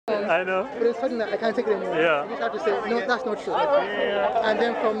I know. But it's something that I can't take it anymore. Yeah. I just have to say, no, that's not true. And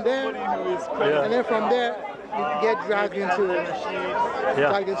then from there, you get dragged into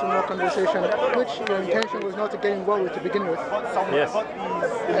more conversation, which your intention was not to get involved with to begin with. Yes.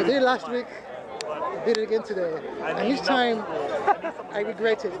 I did it last week. I did it again today, and each time I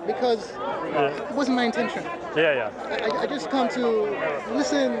regret it because it wasn't my intention. I just come to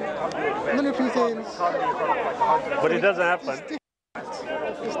listen, learn a few things. But it doesn't happen.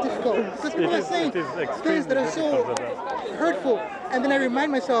 It's difficult because people are saying things that are so hurtful, and then I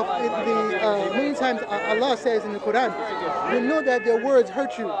remind myself many times Allah says in the Quran, you know that their words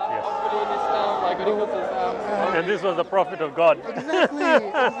hurt you. Yes. And this was the Prophet of God.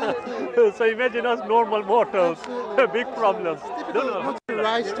 Exactly. So imagine us normal mortals, big problems. It's difficult not to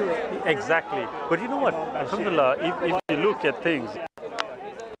rise to it. Exactly. But you know what? Alhamdulillah, if you look at things,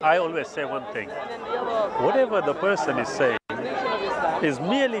 I always say one thing. Whatever the person is saying is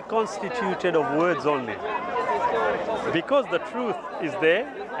merely constituted of words only. Because the truth is there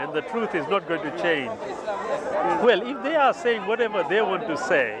and the truth is not going to change. Well, if they are saying whatever they want to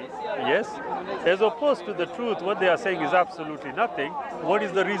say, yes, as opposed to the truth, what they are saying is absolutely nothing, what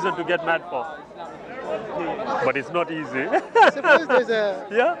is the reason to get mad for? But it's not easy. I suppose there's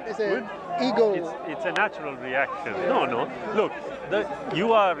an ego. It's a natural reaction. No. Look,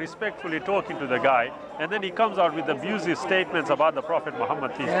 you are respectfully talking to the guy, and then he comes out with abusive statements about the Prophet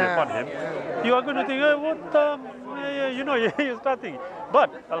Muhammad, peace be upon him. You are going to think, he's nothing.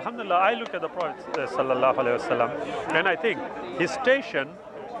 But, alhamdulillah, I look at the Prophet sallallahu alaihi wasallam, and I think his station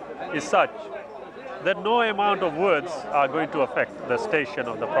is such that no amount of words are going to affect the station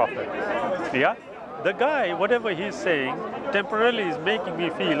of the Prophet. Yeah? The guy, whatever he's saying, temporarily is making me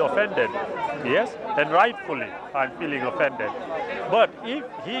feel offended. Yes? And rightfully, I'm feeling offended. But if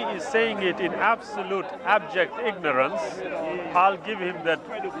he is saying it in absolute abject ignorance, I'll give him that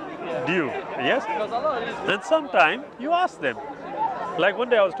due. Yes? And sometimes you ask them. Like one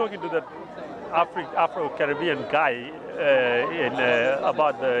day I was talking to that Afro-Caribbean guy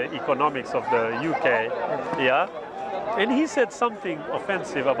about the economics of the UK. Yeah? And he said something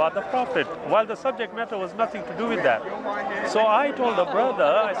offensive about the Prophet, while the subject matter was nothing to do with that. So I told the brother,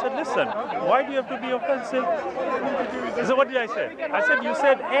 I said, listen, why do you have to be offensive? He said, what did I say? I said, you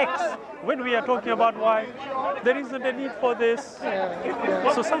said X when we are talking about Y. There isn't a need for this.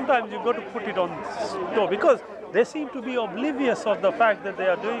 So sometimes you've got to put it on store because they seem to be oblivious of the fact that they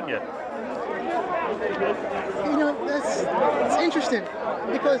are doing it. You know, it's interesting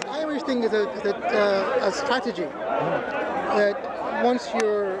because I always think it's a strategy that once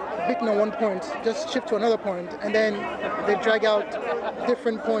you're beaten on one point, just shift to another point, and then they drag out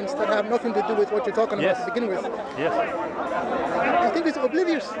different points that have nothing to do with what you're talking about to begin with. Yes. I think it's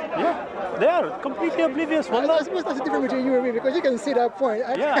oblivious. Yeah, they are completely oblivious. I suppose that's the difference between you and me because you can see that point.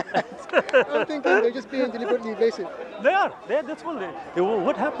 I'm thinking they're just being deliberately evasive. They are. That's all.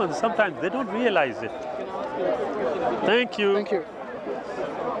 What happens sometimes they don't realize it. Thank you. Thank you.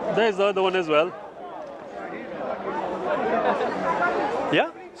 There's the other one as well.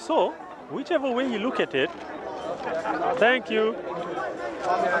 Yeah. So whichever way you look at it, thank you.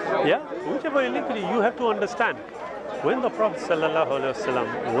 Yeah. Whichever way you look at it, you have to understand. When the Prophet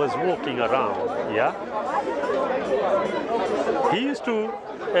ﷺ was walking around, yeah, he used to,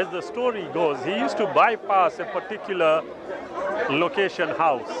 as the story goes, he used to bypass a particular location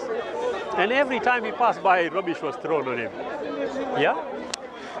house. And every time he passed by, rubbish was thrown on him. Yeah?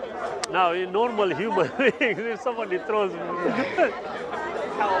 Now, in normal human beings, if somebody throws,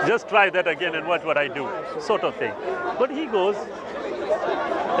 just try that again and watch what I do, sort of thing. But he goes,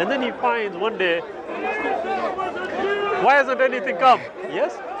 and then he finds one day, why hasn't anything come?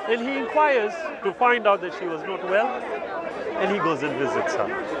 Yes? And he inquires to find out that she was not well, and he goes and visits her.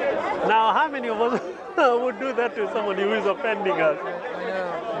 Now, how many of us would do that to someone who is offending us?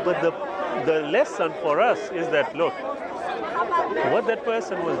 But the lesson for us is that, look, what that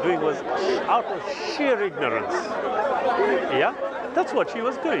person was doing was out of sheer ignorance. Yeah? That's what she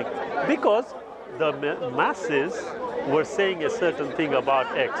was doing. Because the masses were saying a certain thing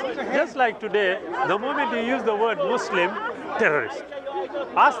about X. Just like today, the moment you use the word Muslim, terrorist.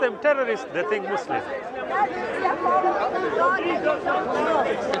 Ask them terrorist, they think Muslim.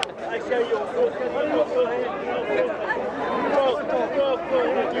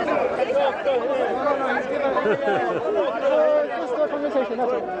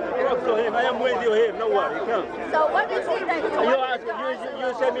 I am with you here, no worry, come. So what is it that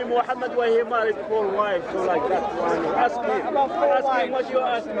you say me Muhammad wa he married 4 wives, so like that one. Ask me what you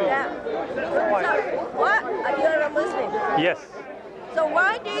ask me. So, what? You're a Muslim? Yes. So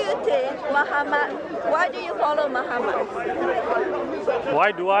why do you think Muhammad, why do you follow Muhammad?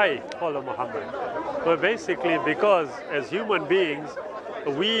 Why do I follow Muhammad? Well, basically because as human beings,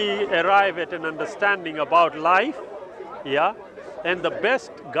 we arrive at an understanding about life, yeah, and the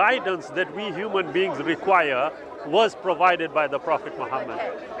best guidance that we human beings require was provided by the Prophet Muhammad.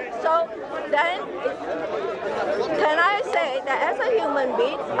 Okay. So then, can I say that as a human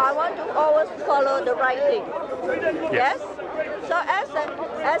being, I want to always follow the right thing? Yes? So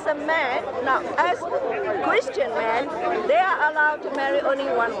as a man, now as Christian men, they are allowed to marry only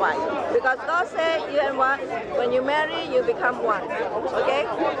one wife. Because God said you and one, when you marry, you become one. Okay?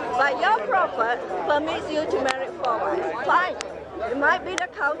 But your prophet permits you to marry 4 wives. Fine. It might be the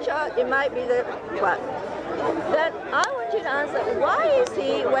culture, it might be the what. Then I want you to answer, why is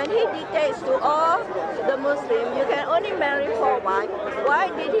he, when he dictates to all the Muslims, you can only marry 4 wives, why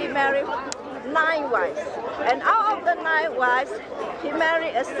did he marry 9 wives? And out of the 9 wives, he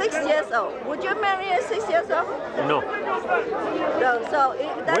married a 6 years old. Would you marry a 6 years old? No. No. So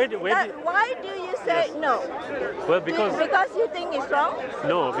why do you say no? Well, because you think it's wrong?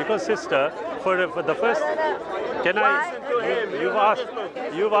 no, because sister, for the first, can I?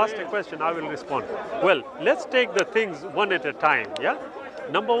 You've asked a question. I will respond. Well, let's take the things one at a time. Yeah.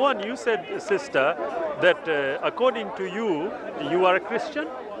 Number one, you said, sister, that according to you, you are a Christian.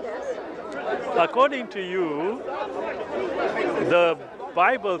 Yes. According to you, the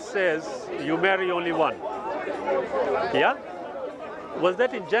Bible says you marry only one. Yeah? Was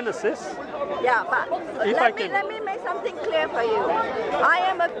that in Genesis? Yeah, but let me make something clear for you. I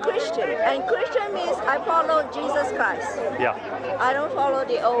am a Christian, and Christian means I follow Jesus Christ. Yeah. I don't follow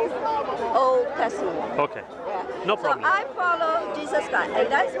the Old Testament. Okay. Yeah. No problem. So I follow Jesus Christ,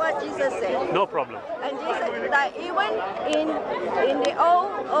 and that's what Jesus said. No problem. And Jesus, like even in the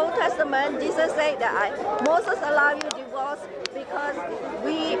Old Testament, Jesus said that Moses allowed you divorce because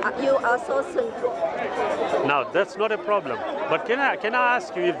you are so sinful. Now that's not a problem. But can I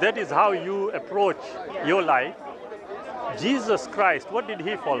ask you, if that is how you approach your life, Jesus Christ, what did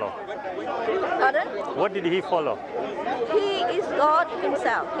he follow? Pardon? What did he follow? He is God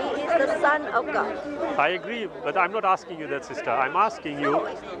himself. He is the Son of God. I agree, but I'm not asking you that, sister. I'm asking you,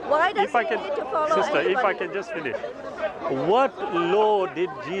 why does he need to follow sister, anybody? if I can just finish. What law did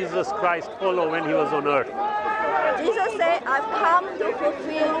Jesus Christ follow when he was on earth? Jesus said, I've come to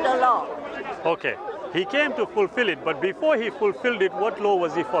fulfill the law. Okay, he came to fulfill it, but before he fulfilled it, what law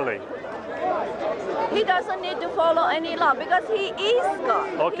was he following? He doesn't need to follow any law because he is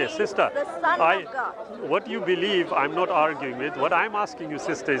God. Okay, he sister, is the Son of God. What you believe, I'm not arguing with. What I'm asking you,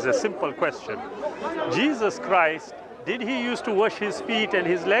 sister, is a simple question. Jesus Christ, did he used to wash his feet and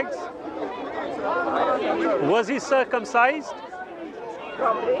his legs? Was he circumcised?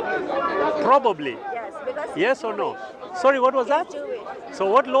 Probably. Probably. Yes, because yes or no? Sorry, what was that? Jewish. So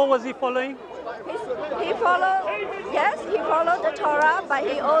what law was he following? He followed the Torah, but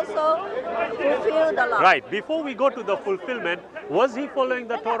he also fulfilled the law. Right. Before we go to the fulfillment, was he following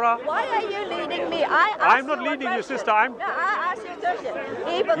the Torah? Why are you leading me? I'm not leading you, sister. No, I ask you a question.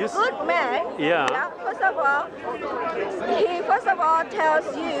 If a good man, he first of all tells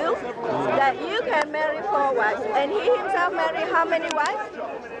you that you can marry 4 wives, and he himself married how many wives?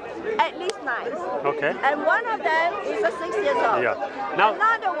 At least 9. Okay. And one of them is a 6 years old. Yeah. Now,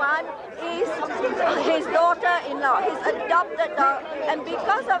 another one is his daughter-in-law, his adopted daughter. And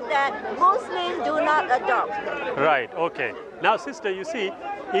because of that, Muslims do not adopt. Right, okay. Now, sister, you see,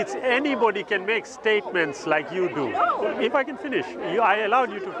 it's anybody can make statements like you do. No. If I can finish, I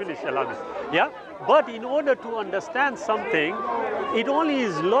allowed you to finish, allow me. Yeah? But in order to understand something, it only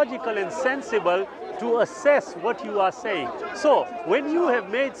is logical and sensible to assess what you are saying. So, when you have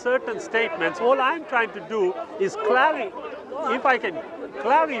made certain statements, all I'm trying to do is if I can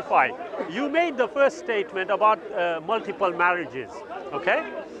clarify. You made the first statement about multiple marriages, okay?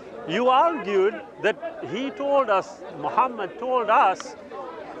 You argued that he told us, Muhammad told us,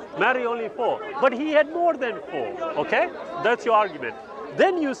 marry only 4. But he had more than 4, okay? That's your argument.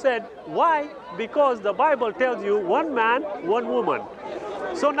 Then you said, why? Because the Bible tells you 1 man, 1 woman.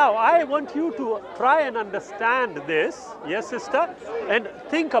 So now I want you to try and understand this, yes, sister, and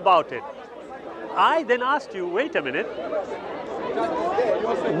think about it. I then asked you, wait a minute,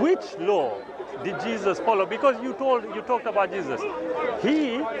 which law did Jesus follow? Because you talked about Jesus.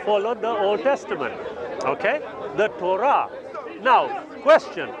 He followed the Old Testament, okay? The Torah. Now,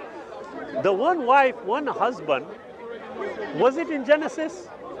 question, the 1 wife, 1 husband, was it in Genesis?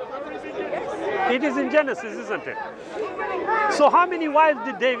 It is in Genesis, isn't it? So how many wives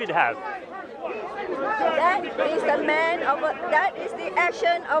did David have? That is the man of that is the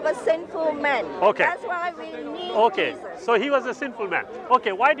action of a sinful man. Okay. That's why we need Okay, Jesus. so he was a sinful man.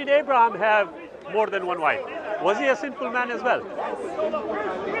 Okay, why did Abraham have more than one wife? Was he a sinful man as well?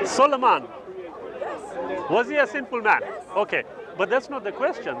 Solomon, was he a sinful man? Okay, but that's not the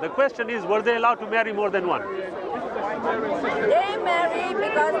question. The question is, were they allowed to marry more than one? They marry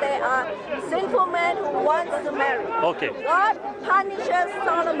because they are sinful men who wants to marry. Okay. God punishes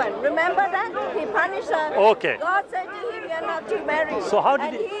Solomon. Remember that? He punished her. Okay. God said to him, "You're not to marry." So how did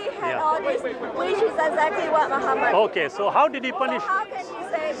and he- he had yeah. all this, which is exactly what Muhammad. Okay, so how did he punish? So how can he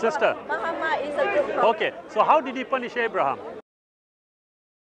say Sister. Muhammad is a good prophet? Okay, so how did he punish Abraham?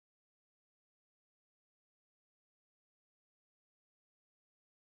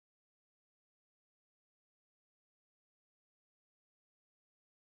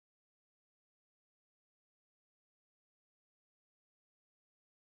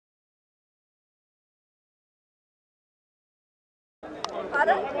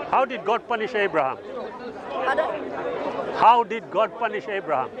 Pardon? How did God punish Abraham? Pardon? How did God punish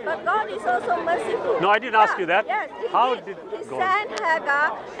Abraham? But God is also merciful. No, I didn't ask you that. Yes, How did. did He God? sent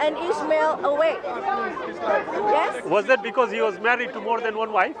Hagar and Ishmael away. Yes? Was that because he was married to more than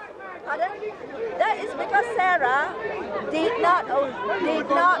one wife? Pardon? That is because Sarah did not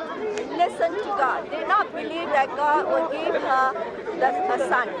listen to God, did not believe that God would give her a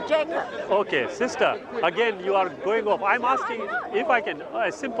son, Jacob. Okay, sister, again you are going off. I'm asking, if I can,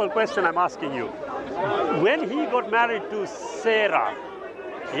 a simple question I'm asking you. When he got married to Sarah,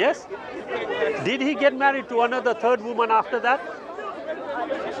 yes, did he get married to another third woman after that?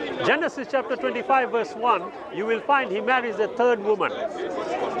 Genesis chapter 25 verse 1, you will find he marries a third woman.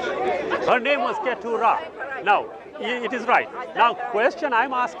 Her name was Keturah. Now, it is right. Now, question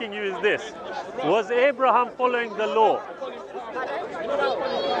I'm asking you is this. Was Abraham following the law?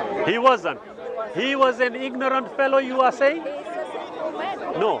 He wasn't. He was an ignorant fellow, you are saying? He's a sinful man.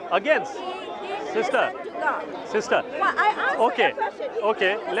 No, again, He sister, listened to God. sister. Well, I answered Okay, the question. He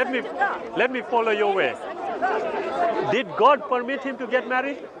okay, listened to God. let me follow your way. Listened to God. Did God permit him to get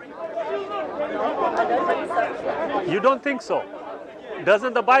married? I don't think so. You don't think so?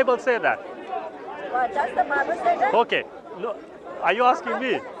 Doesn't the Bible say that? Well, does the Bible say that? Okay, no, are you asking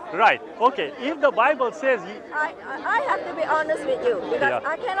me? Right, okay, if the Bible says, I have to be honest with you because Yeah.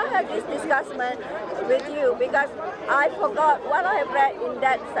 I cannot have this discussion with you because I forgot what I have read in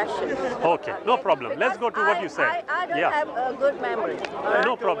that session. okay, no problem. Let's go to what you said. I don't Yeah. have a good memory. all right?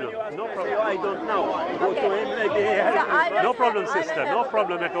 No problem, no problem. I don't know. Go Okay. to him like he has. So I don't No problem, have- I don't sister. have No a-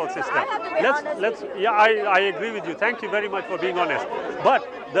 problem at all, sister. I have to be honest Let's. with you. Yeah, I agree with you. Thank you very much for being honest. But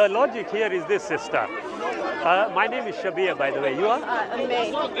the logic here is this, sister. My name is Shabir, by the way. You are?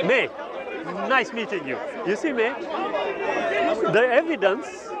 May. May. Nice meeting you. You see, May, the evidence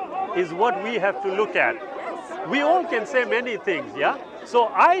is what we have to look at. We all can say many things, yeah? So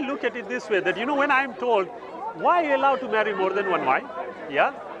I look at it this way, that, you know, when I'm told, why are you allowed to marry more than one wife?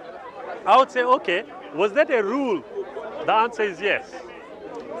 Yeah? I would say, okay, was that a rule? The answer is yes.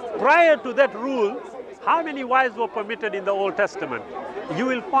 Prior to that rule, how many wives were permitted in the Old Testament? You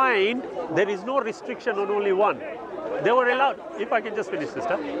will find there is no restriction on only one. They were allowed, if I can just finish,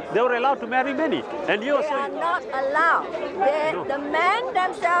 sister, they were allowed to marry many. And you are They are saying, not allowed. No. The men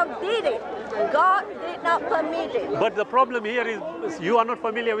themselves did it. God did not permit it. but the problem here is you are not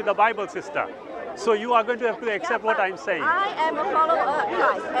familiar with the Bible, sister. So you are going to have to accept what I'm saying. I am a follower of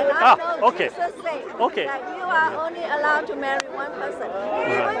Christ, and I Ah, know okay. Jesus said Okay. that you are only allowed to marry one person.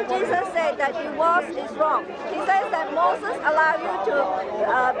 Even Jesus said that divorce is wrong. He says that Moses allowed you to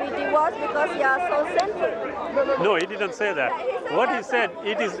be divorced because you are so sinful. No, he didn't say that. Yeah, he said What he that. said,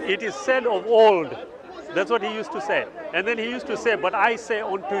 it is said of old. That's what he used to say. And then he used to say, but I say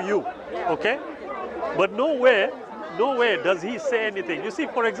unto you. Okay? But no way does he say anything. You see,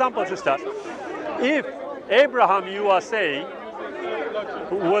 for example, sister, if Abraham, you are saying,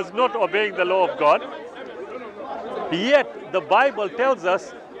 was not obeying the law of God, yet the Bible tells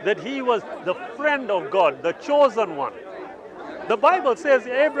us that he was the friend of God, the chosen one. The Bible says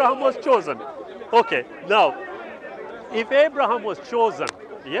Abraham was chosen. Okay, now, if Abraham was chosen,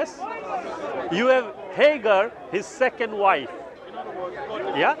 yes, you have Hagar, his second wife.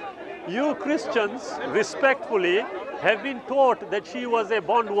 Yeah? You Christians, respectfully, have been taught that she was a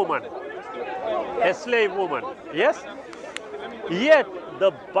bondwoman, a slave woman. Yes? Yet,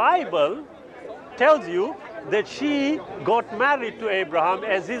 the Bible tells you that she got married to Abraham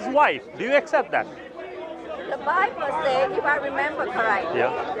as his wife. Do you accept that? The Bible says, if I remember correctly, Yeah.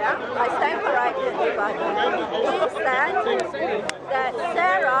 I stand corrected if I do. It said that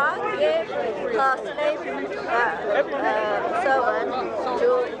Sarah gave her slave servant to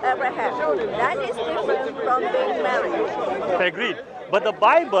Abraham. That is different from being married. Agreed. But the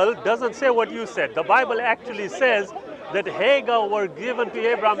Bible doesn't say what you said. The Bible actually says that Hagar were given to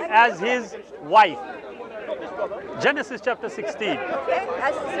Abraham as his wife. Genesis chapter 16. Okay,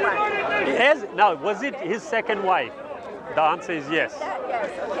 that's his wife. Now, was it his second wife? The answer is yes. Yes,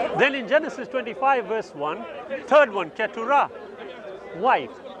 okay. Then in Genesis 25 verse 1, third one, Keturah,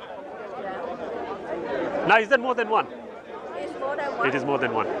 wife. Now is that more than one? It's more than one. It is more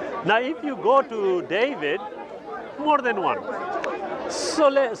than one. Now if you go to David, more than one.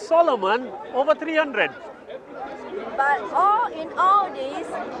 Solomon, over 300. But in all these,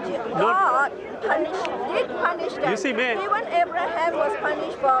 God did punish them. You see, May, even Abraham was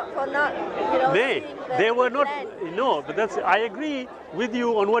punished for not, May, seeing they were not, land. no, but I agree with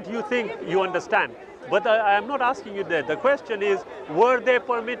you on what you think you understand. But I am not asking you that. The question is, were they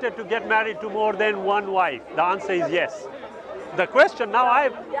permitted to get married to more than one wife? The answer is yes. The question now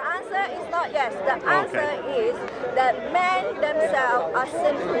The answer is not yes. The answer is that men themselves are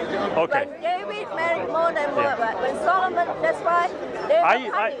sinful. Okay. When David married more than one wife, when Solomon, that's why they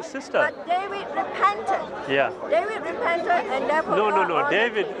were punished. Sister. But David repented. Yeah. David repented and therefore No, God honored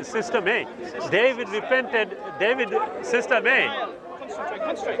David, him. Sister May. David repented, Sister May.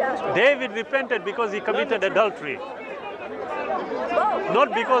 David repented because he committed adultery.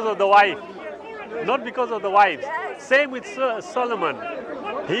 Not because of the wife. Not because of the wives. Same with Solomon.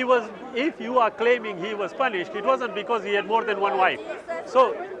 He was, if you are claiming he was punished, it wasn't because he had more than one wife.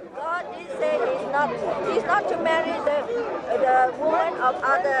 So God did say he's not to marry the woman of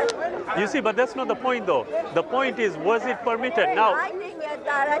other. you see, but that's not the point though. The point is, was it permitted? Now, I think you're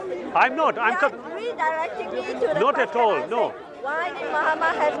directing. I'm not. I'm redirecting me to the not at question all. I No. said, why did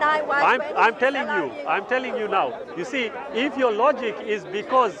Muhammad have 9 wives? I'm telling you now. You see, if your logic is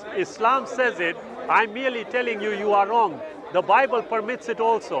because Islam says it, I'm merely telling you you are wrong. The Bible permits it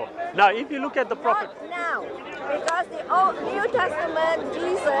also. Now, if you look at the Prophet. Not now, because the New Testament,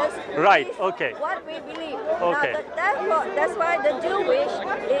 Jesus Right, is okay. what we believe. Okay. Now, that's why the Jewish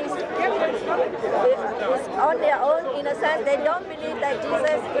is on their own, in a sense. They don't believe that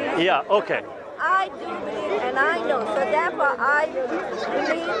Jesus is. Yeah, okay. I do believe and I know, so therefore I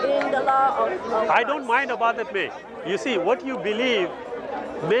believe in the law of I don't mind about that, May. You see, what you believe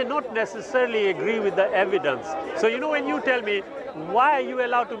may not necessarily agree with the evidence. So, when you tell me, why are you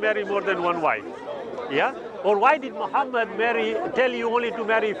allowed to marry more than one wife? Yeah? Or why did Muhammad tell you only to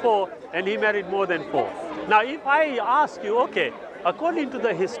marry 4 and he married more than 4? Now, if I ask you, okay, according to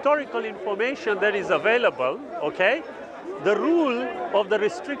the historical information that is available, okay, the rule of the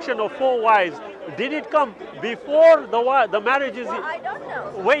restriction of 4 wives, did it come before the marriages? Well, I don't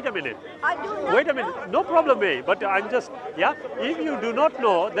know. Wait a minute. I do not Wait a minute. No problem, May. But I'm just, if you do not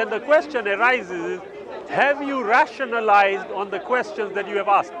know, then the question arises, have you rationalized on the questions that you have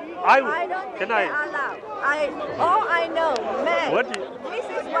asked? I don't think they are allowed. All I know, man, this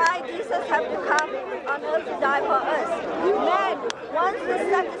is why Jesus have to come on earth to die for us. Men wants to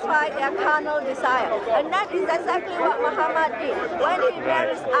satisfy their carnal desire. And that is exactly what Muhammad did when he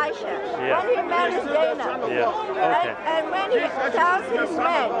marries Aysha, when he marries Zainab. And when he tells his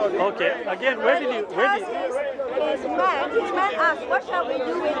men, again, his man asked, what shall we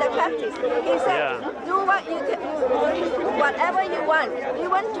do with the captives? He said, do what you can, whatever you want. You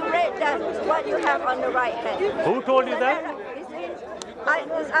want to rape them, what you have on the right hand. Who told you that?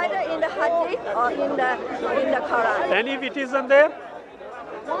 It's either in the hadith or in the Quran. And if it isn't there?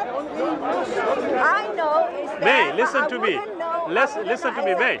 I know it's there. May, listen to me. Listen to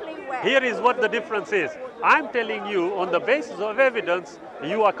me, May. Here is what the difference is. I'm telling you, on the basis of evidence,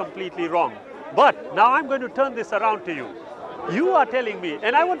 you are completely wrong. But now I'm going to turn this around to you. You are telling me,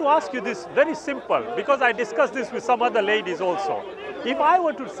 and I want to ask you this very simple, because I discussed this with some other ladies also. If I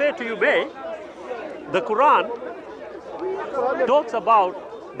were to say to you, May, the Quran talks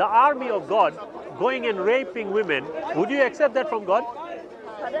about the army of God going and raping women, would you accept that from God?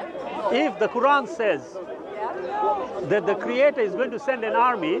 If the Quran says that the Creator is going to send an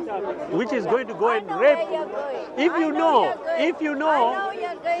army which is going to go and rape, if you know, I know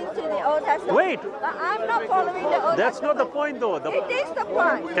you're going to the Old Testament. Wait. But I'm not following the Old Testament. That's not the point though. It is the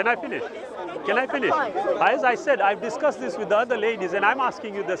point. Can I finish? Can I finish? As I said, I've discussed this with the other ladies and I'm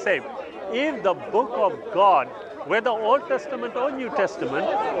asking you the same. If the book of God, whether Old Testament or New Testament,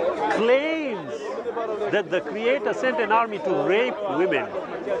 claims that the Creator sent an army to rape women,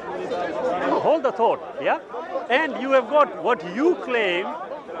 hold the thought, yeah? And you have got what you claim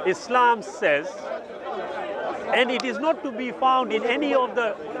Islam says, and it is not to be found in any of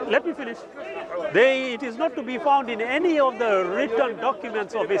the, let me finish. It is not to be found in any of the written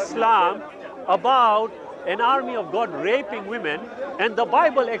documents of Islam about an army of God raping women, and the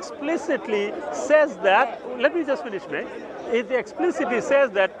Bible explicitly says that, let me just finish, May. It explicitly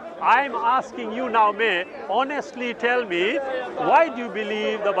says that, I'm asking you now, May, honestly tell me, why do you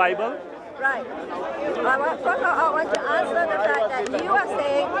believe the Bible? Right. First of all, I want to answer the fact that you are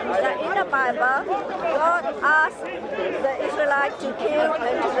saying that in the Bible, God asked the Israelites to kill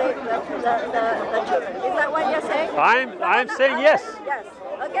and to rape the children. Is that what you're saying? I'm saying yes. Yes.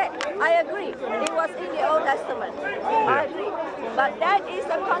 Okay, I agree. It was in the Old Testament. I agree. But that is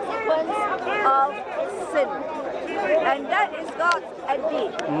the consequence of sin. And that is God's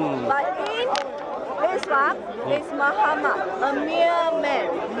edit. But in Islam is Muhammad, a mere man.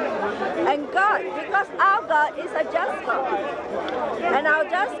 And God, because our God is a just God. And our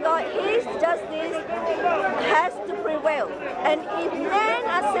just God, His justice has to prevail. And if men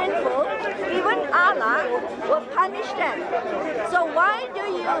are sinful, even Allah will punish them. So why do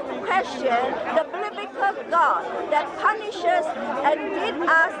you question the biblical God that punishes and did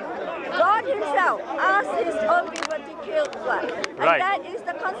ask God Himself asked His own people to kill blood? Right. And that is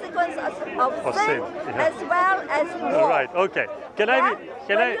the consequence of sin, yeah. as well as war. Right, okay. Can When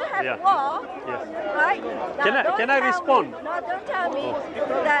I you have war, Yes. right? Can I respond? Don't tell me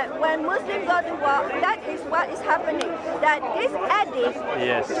that when Muslims go to war, that is what is happening. That this edict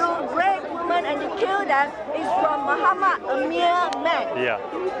Yes. to rape women and to kill them is from Muhammad, a mere man. Yeah.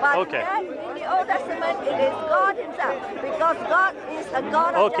 But Okay. then in the Old Testament, it is God Himself, because God is a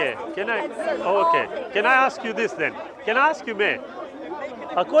God of Okay. justice. Can I? and sees all Okay. things. Can I ask you this then? Can I ask you, May?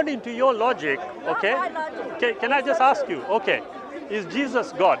 According to your logic, okay? Not my logic. Can I just ask you? Okay. Is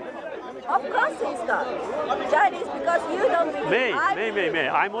Jesus God? Of course He's God. That is because you don't believe. May.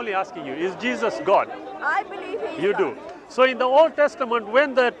 I'm only asking you. Is Jesus God? I believe He's You God. do. So in the Old Testament,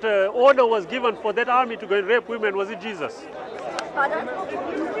 when that order was given for that army to go and rape women, was it Jesus? Pardon?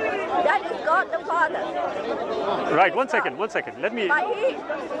 That is God the Father. Right. One second. Let me.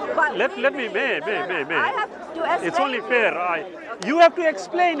 Let me. May. I have to explain. It's only fair. You have to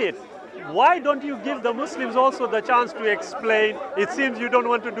explain it. Why don't you give the Muslims also the chance to explain? It seems you don't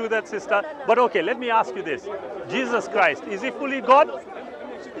want to do that, sister. But okay, let me ask you this. Jesus Christ, is He fully God?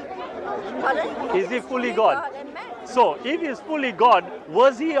 Pardon? Is He fully God? and man. So, if He's fully God,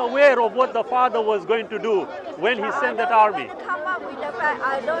 was He aware of what the Father was going to do when He sent that army? I don't even come up with the fact.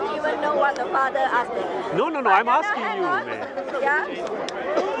 I don't even know what the Father asked him. No, I'm asking hang you, on. man. Yeah?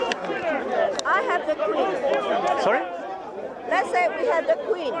 I have the Queen. Sorry? Let's say we have the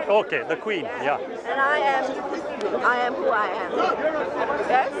Queen. Okay, the Queen, yeah. And I am who I am.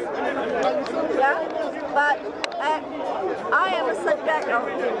 Yes? Yeah? But I am a subject of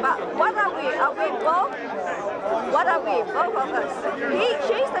Him. But what are we? Are we both? What are we? Both of us.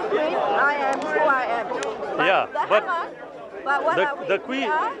 She's the Queen. I am who I am. But, Yeah, but hang on. But what are we? the Queen. We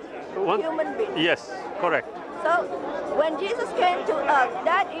are human beings. Yes, correct. So when Jesus came to earth,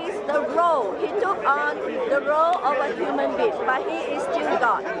 that is the role. He took on the role of a human being, but He is still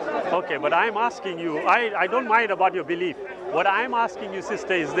God. Okay, but I'm asking you, I don't mind about your belief. What I'm asking you,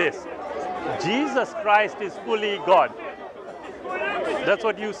 sister, is this. Jesus Christ is fully God. That's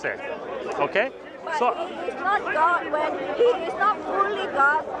what you said. Okay? But So, He is not God when He is not fully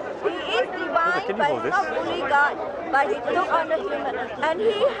God. He is divine, Can you but hold He's this? not fully God. But He took on the human. And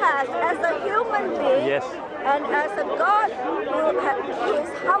He has, as a human being, Yes. and as a God who is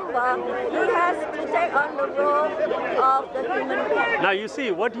humble, He has to take on the role of the human being. now you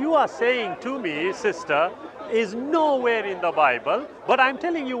see, what you are saying to me, sister, is nowhere in the Bible, but I'm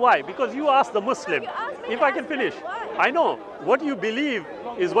telling you why. Because you asked the Muslim. You asked me If to I can ask finish. you why. I know, what you believe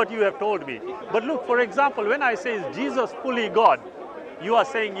is what you have told me. But look, for example, when I say, is Jesus fully God? You are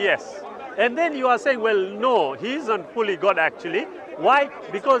saying yes. And then you are saying, well, no, He isn't fully God actually. Why?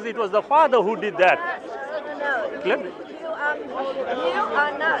 Because it was the Father who did that. No. Let me- You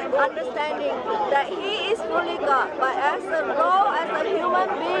are not understanding that He is fully God, but as a role, as a human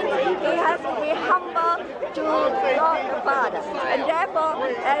being, He has to be humble to God the Father. And therefore,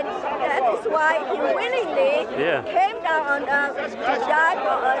 and that is why He willingly Yeah. came down on earth to die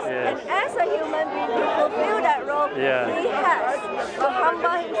for us. Yes. And as a human being, to fulfill that role, Yeah. He has to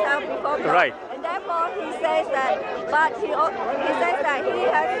humble Himself before God. Right. And therefore, He says that, but He says that He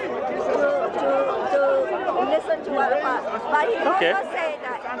has to listen to what the Father. But He Okay. also say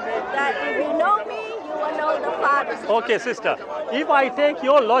that if you know me, you will know the Father. Okay, sister, if I take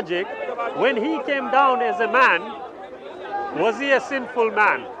your logic, when He came down as a man, was He a sinful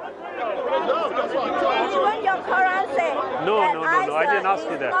man? Even your Quran says No, that no, I didn't ask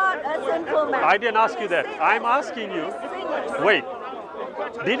you is that. not a sinful man. I didn't ask you that. I'm asking you, wait,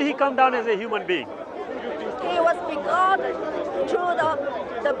 did He come down as a human being? He was begotten through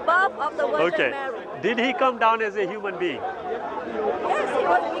the birth of the Virgin Okay. Mary. Did he come down as a human being? Yes, he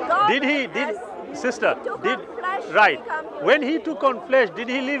was begotten. Sister, He took on flesh to right. become human. When he took on flesh, did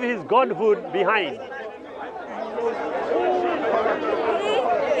he leave his godhood behind? He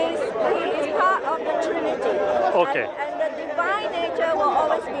is part of the Trinity. Okay. And the divine nature will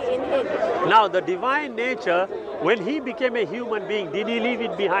always be in him. Now, the divine nature, when he became a human being, did he leave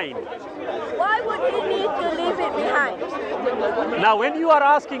it behind? Why would he need to leave it behind? Now, when you are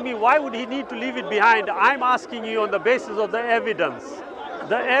asking me why would he need to leave it behind, I'm asking you on the basis of the evidence.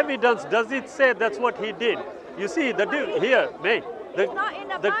 The evidence, does it say that's what he did? You see, here, May. It's not in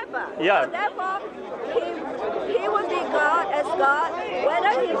the Bible. Yeah. So therefore, he would be God as God,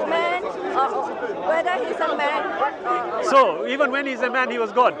 whether he's man or whether he's a man. So, even when he's a man, he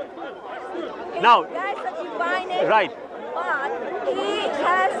was God. Now, there's a divine nature. Right. But he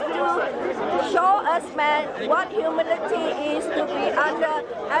has to show us, man, what humility is to be under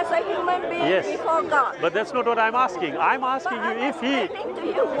as a human being before God. But that's not what I'm asking. I'm asking you if he...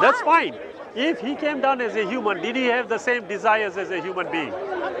 That's fine. If he came down as a human, did he have the same desires as a human being?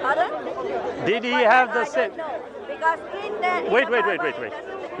 Pardon? Did he have the same... Because in that... Wait.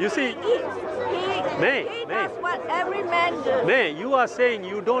 You see... He does what every man does. May, you are saying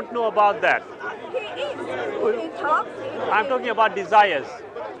you don't know about that. He is. He talks. I'm talking about desires.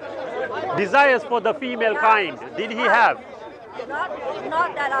 Desires for the female kind. Did he have?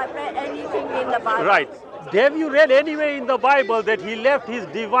 Not that I've read anything in the Bible. Right. Have you read anywhere in the Bible that he left his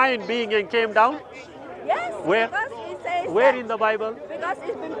divine being and came down? Yes. Where? Because he says Where in the Bible? Because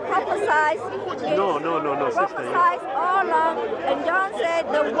it's been prophesied. No, sister. Prophesied all along. And John said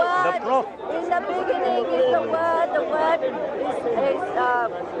the word in the beginning is the word. The word is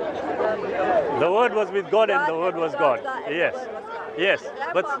the word was with God and the word was God. Yes. Yes.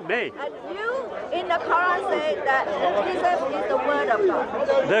 But May. And you in the Quran say that Jesus is the word of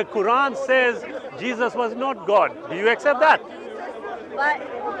God. The Quran says Jesus was not God. Do you accept that? But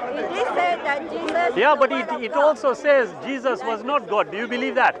it did say that Jesus. Yeah, but it also says Jesus was not God. Do you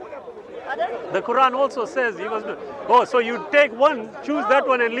believe that? Pardon? The Quran also says he was not. Oh, so you take one, choose that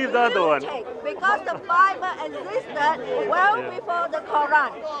one and leave the other one. Because the Bible existed well before the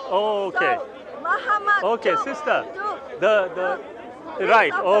Quran. Oh, okay. So Muhammad sister.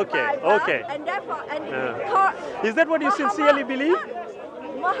 Right, okay. And therefore, is that what you sincerely believe?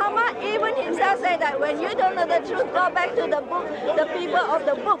 Muhammad even himself said that when you don't know the truth, go back to the book, the people of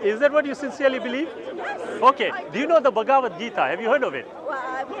the book. Is that what you sincerely believe? Yes. Okay. Do you know the Bhagavad Gita? Have you heard of it? Well,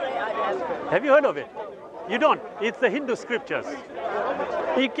 I'm afraid I don't. Have you heard of it? You don't. It's the Hindu scriptures.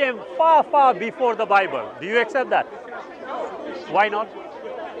 It came far, far before the Bible. Do you accept that? Why not?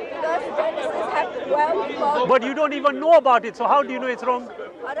 Because Genesis happened well before. But you don't even know about it, so how do you know it's wrong?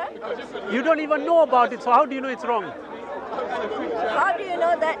 Pardon? You don't even know about it, so how do you know it's wrong? How do you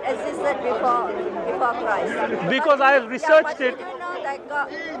know that existed before Christ? Because I have researched it. Do you know that God?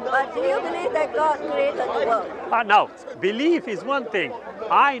 But do you believe that God created the world? Now, belief is one thing.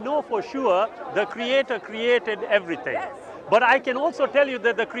 I know for sure the Creator created everything. Yes. But I can also tell you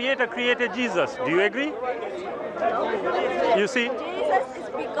that the Creator created Jesus. Do you agree? You see? Jesus is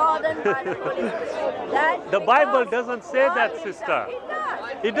begotten by the Holy Spirit. The Bible doesn't say that, sister.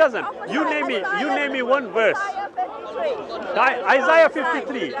 It doesn't. You name me one verse. Isaiah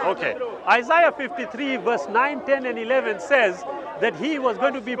 53. Okay. Isaiah 53 verse 9, 10 and 11 says that he was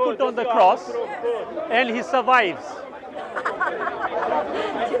going to be put on the cross and he survives.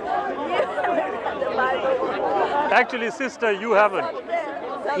 Actually, sister, you haven't.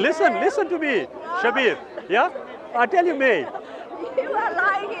 Listen to me, Shabir. Yeah? I tell you, May. You are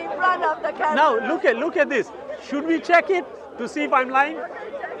lying in front of the camera. Now, look at this. Should we check it to see if I'm lying?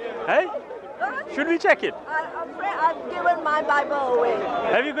 Hey? Should we check it? I'm afraid I've given my Bible away.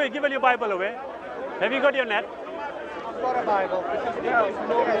 Have you given your Bible away? Have you got your net? I've got a Bible.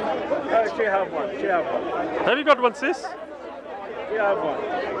 She have one. Have you got one, sis? She have one.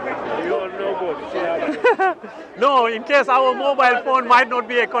 You're no good. She have one. No, in case our mobile phone might not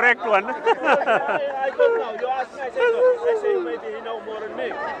be a correct one. I don't know. You ask me, I say maybe he know more than me.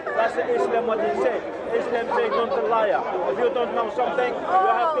 That's the Islam what he said. Islam say don't lie. If you don't know something, you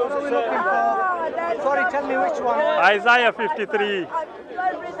have to say. Sorry, tell me which one. Isaiah 53.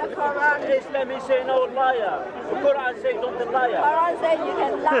 The Quran. Islam he say no liar. The Quran say don't lie. Quran says you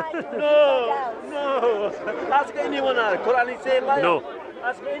can lie to No. Ask anyone else. Quran he say liar. No.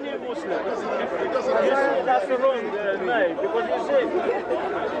 Ask any Muslim. That's wrong, May, because you say.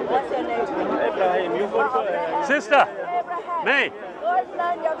 What's your name? Ibrahim, you go to Sister, Abraham. May. Go and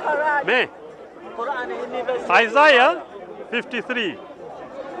learn your Quran. May. Quran he never say. Isaiah 53.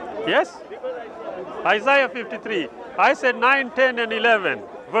 Yes? Isaiah 53. I said 9, 10 and 11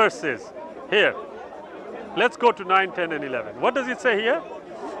 verses. Here. Let's go to 9, 10 and 11. What does it say here?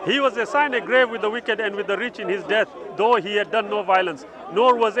 He was assigned a grave with the wicked and with the rich in his death, though he had done no violence,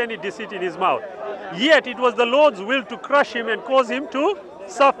 nor was any deceit in his mouth. Yet it was the Lord's will to crush him and cause him to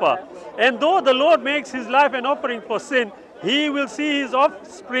suffer. And though the Lord makes his life an offering for sin, he will see his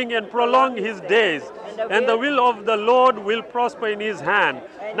offspring and prolong his days. And the will of the Lord will prosper in his hand.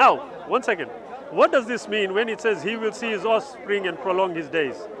 Now, 1 second. What does this mean when it says he will see his offspring and prolong his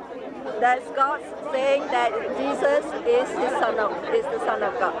days? That's God saying that Jesus is the Son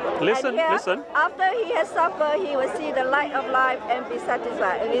of God. Listen, and here, listen. After he has suffered, he will see the light of life and be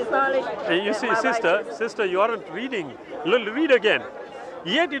satisfied in his knowledge. You see, sister, you aren't reading. Read again.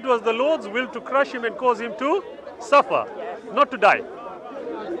 Yet it was the Lord's will to crush him and cause him to suffer, not to die.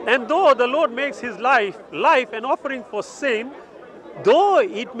 And though the Lord makes his life an offering for sin, though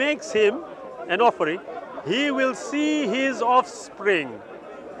it makes him an offering, he will see his offspring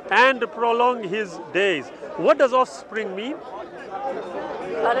and prolong his days. What does offspring mean?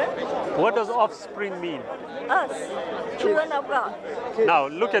 Pardon? What does offspring mean? Us, children of God. Now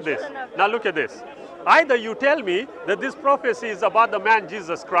look at this. Now look at this. Either you tell me that this prophecy is about the man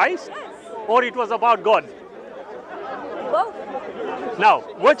Jesus Christ, or it was about God. Both. Now,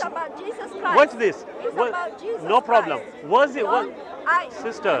 It's about Jesus Christ. watch this. It's about Jesus No problem. Christ. Was it? Don't-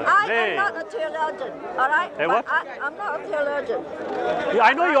 Sister, I hey. am not a theologian, all right? Hey, But what? I'm not a theologian.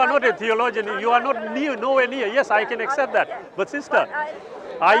 I know you are not a theologian. You are not nowhere near. Yes, I can accept that. But sister,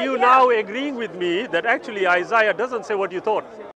 are you now agreeing with me that actually Isaiah doesn't say what you thought?